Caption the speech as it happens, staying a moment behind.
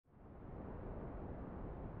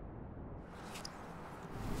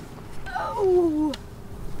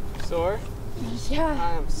sore? Yeah.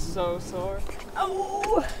 I am so sore.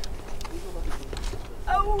 Oh!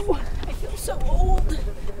 Oh! I feel so old.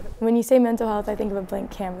 When you say mental health, I think of a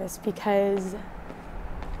blank canvas because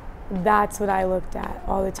that's what I looked at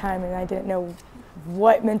all the time, and I didn't know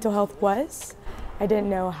what mental health was. I didn't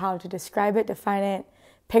know how to describe it, define it,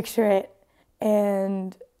 picture it,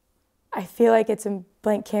 and I feel like it's a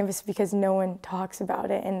blank canvas because no one talks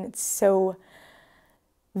about it, and it's so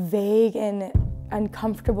vague and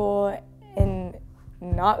uncomfortable and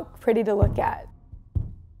not pretty to look at.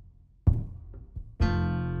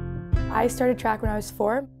 I started track when I was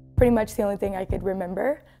 4. Pretty much the only thing I could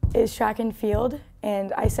remember is track and field,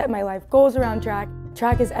 and I set my life goals around track.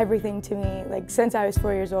 Track is everything to me. Like, since I was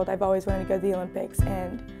 4 years old, I've always wanted to go to the Olympics,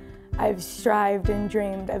 and I've strived and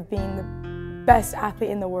dreamed of being the best athlete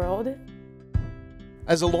in the world.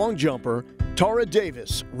 As a long jumper, Tara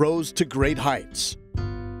Davis rose to great heights.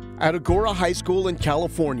 At Agora High School in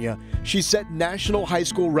California, she set national high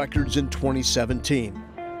school records in 2017.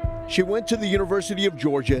 She went to the University of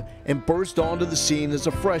Georgia and burst onto the scene as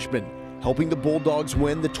a freshman, helping the Bulldogs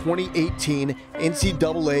win the 2018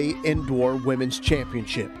 NCAA Indoor Women's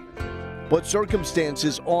Championship. But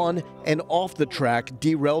circumstances on and off the track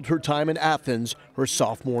derailed her time in Athens her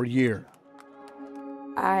sophomore year.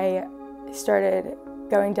 I started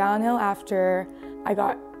going downhill after I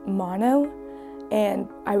got mono, and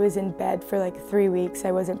I was in bed for like 3 weeks.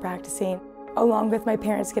 I wasn't practicing. Along with my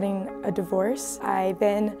parents getting a divorce, I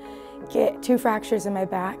then get 2 fractures in my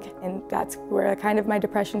back, and that's where kind of my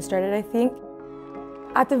depression started, I think.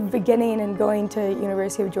 At the beginning and going to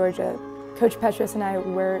University of Georgia, Coach Petras and I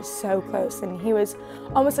were so close, and he was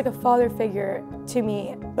almost like a father figure to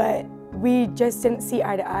me, but we just didn't see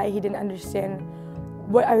eye to eye. He didn't understand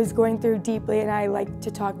what I was going through deeply, and I like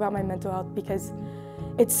to talk about my mental health because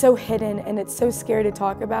it's so hidden and it's so scary to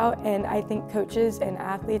talk about, and I think coaches and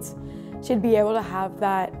athletes should be able to have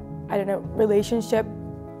that, I don't know, relationship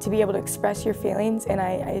to be able to express your feelings, and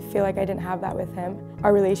I feel like I didn't have that with him.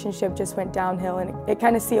 Our relationship just went downhill, and it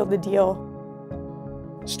kind of sealed the deal.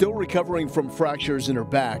 Still recovering from fractures in her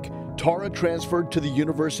back, Tara transferred to the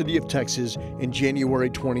University of Texas in January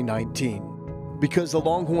 2019. Because the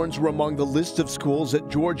Longhorns were among the list of schools that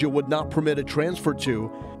Georgia would not permit a transfer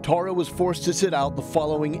to, Tara was forced to sit out the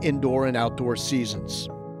following indoor and outdoor seasons.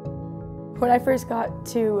 When I first got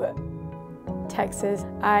to Texas,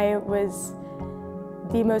 I was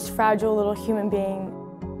the most fragile little human being.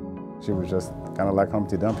 She was just kind of like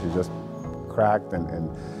Humpty Dumpty, just cracked, and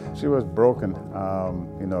she was broken.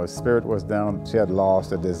 You know, her spirit was down. She had lost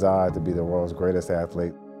the desire to be the world's greatest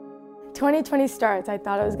athlete. 2020 starts. I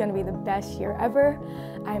thought it was going to be the best year ever.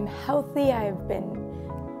 I'm healthy. I've been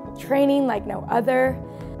training like no other.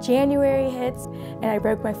 January hits, and I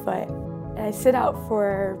broke my foot. And I sit out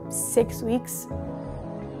for 6 weeks.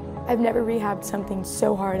 I've never rehabbed something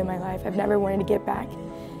so hard in my life. I've never wanted to get back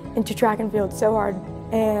into track and field so hard.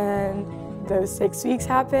 And those 6 weeks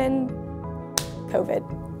happened. COVID.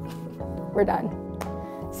 We're done.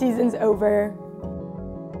 Season's over.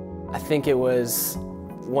 I think it was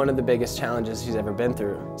one of the biggest challenges she's ever been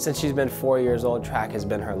through. Since she's been 4 years old, track has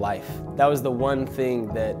been her life. That was the one thing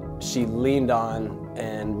that she leaned on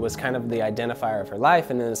and was kind of the identifier of her life,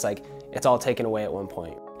 and then it's like, it's all taken away at one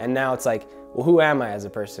point. And now it's like, well, who am I as a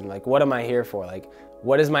person? Like, what am I here for? Like,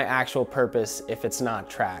 what is my actual purpose if it's not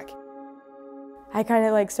track? I kind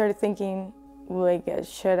of like started thinking, like,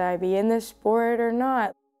 should I be in this sport or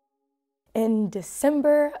not? In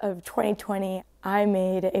December of 2020, I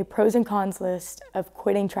made a pros and cons list of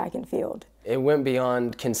quitting track and field. It went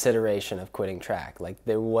beyond consideration of quitting track. Like,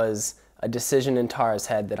 there was a decision in Tara's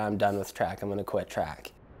head that I'm done with track, I'm gonna quit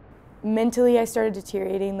track. Mentally, I started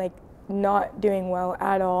deteriorating, like not doing well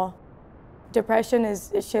at all. Depression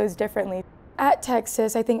it shows differently. At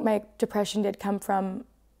Texas, I think my depression did come from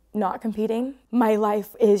not competing. My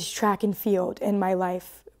life is track and field, and my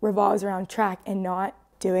life revolves around track and not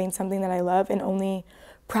doing something that I love, and only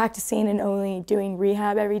practicing and only doing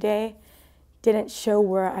rehab every day didn't show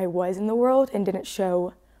where I was in the world and didn't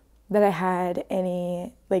show that I had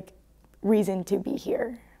any reason to be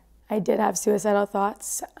here. I did have suicidal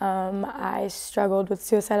thoughts. I struggled with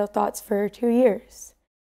suicidal thoughts for 2 years.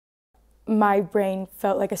 My brain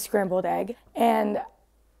felt like a scrambled egg, and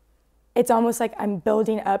it's almost like I'm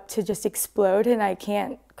building up to just explode, and I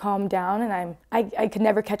can't calm down, and I could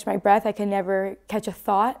never catch my breath. I could never catch a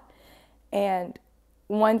thought, and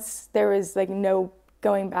once there was no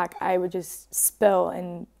going back, I would just spill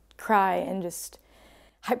and cry and just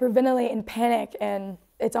hyperventilate and panic, and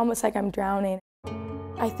it's almost like I'm drowning.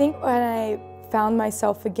 I think when I found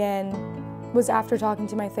myself again was after talking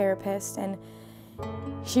to my therapist, and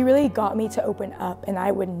She really got me to open up, and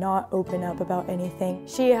I would not open up about anything.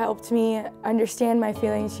 She helped me understand my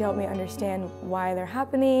feelings. She helped me understand why they're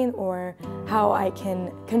happening or how I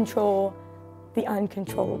can control the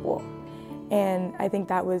uncontrollable. And I think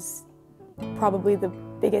that was probably the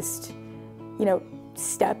biggest,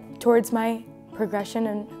 step towards my progression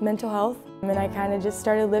in mental health. And I kind of just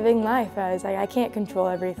started living life. I was like, I can't control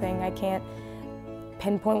everything. I can't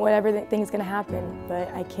pinpoint whatever thing's gonna happen, but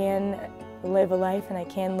I can live a life and I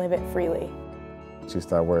can live it freely. She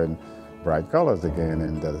started wearing bright colors again,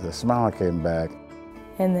 and the smile came back.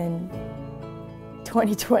 And then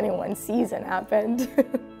 2021 season happened.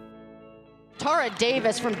 Tara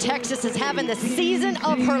Davis from Texas is having the season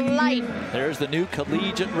of her life. There's the new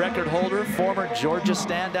collegiate record holder, former Georgia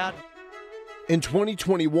standout. In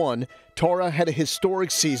 2021, Tara had a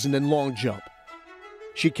historic season in long jump.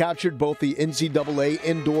 She captured both the NCAA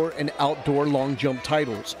indoor and outdoor long jump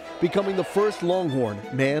titles, becoming the first Longhorn,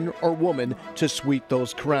 man or woman, to sweep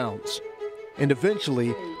those crowns. And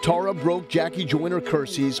eventually, Tara broke Jackie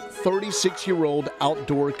Joyner-Kersey's 36-year-old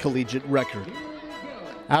outdoor collegiate record.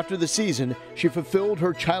 After the season, she fulfilled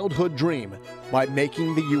her childhood dream by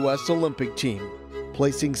making the U.S. Olympic team,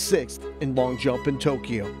 placing 6th in long jump in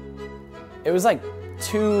Tokyo. It was like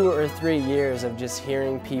 2 or 3 years of just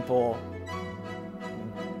hearing people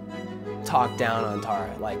talk down on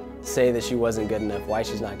Tara, like say that she wasn't good enough, why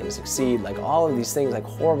she's not going to succeed, like all of these things, like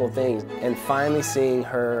horrible things. And finally seeing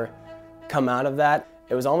her come out of that,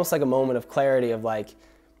 it was almost like a moment of clarity of like,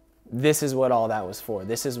 this is what all that was for.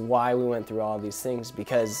 This is why we went through all these things,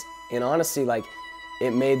 because in honesty, like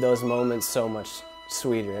it made those moments so much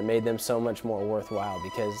sweeter. It made them so much more worthwhile,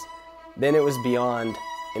 because then it was beyond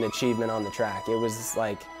an achievement on the track. It was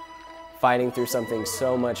like fighting through something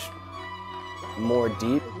so much more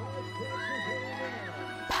deep.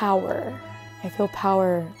 Power. I feel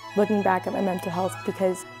power looking back at my mental health,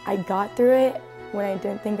 because I got through it when I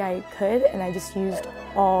didn't think I could, and I just used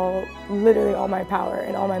literally all my power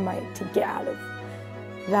and all my might to get out of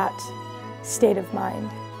that state of mind.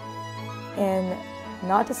 And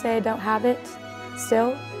not to say I don't have it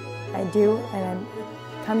still, I do, and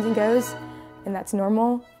it comes and goes, and that's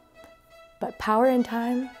normal, but power and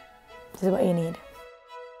time is what you need.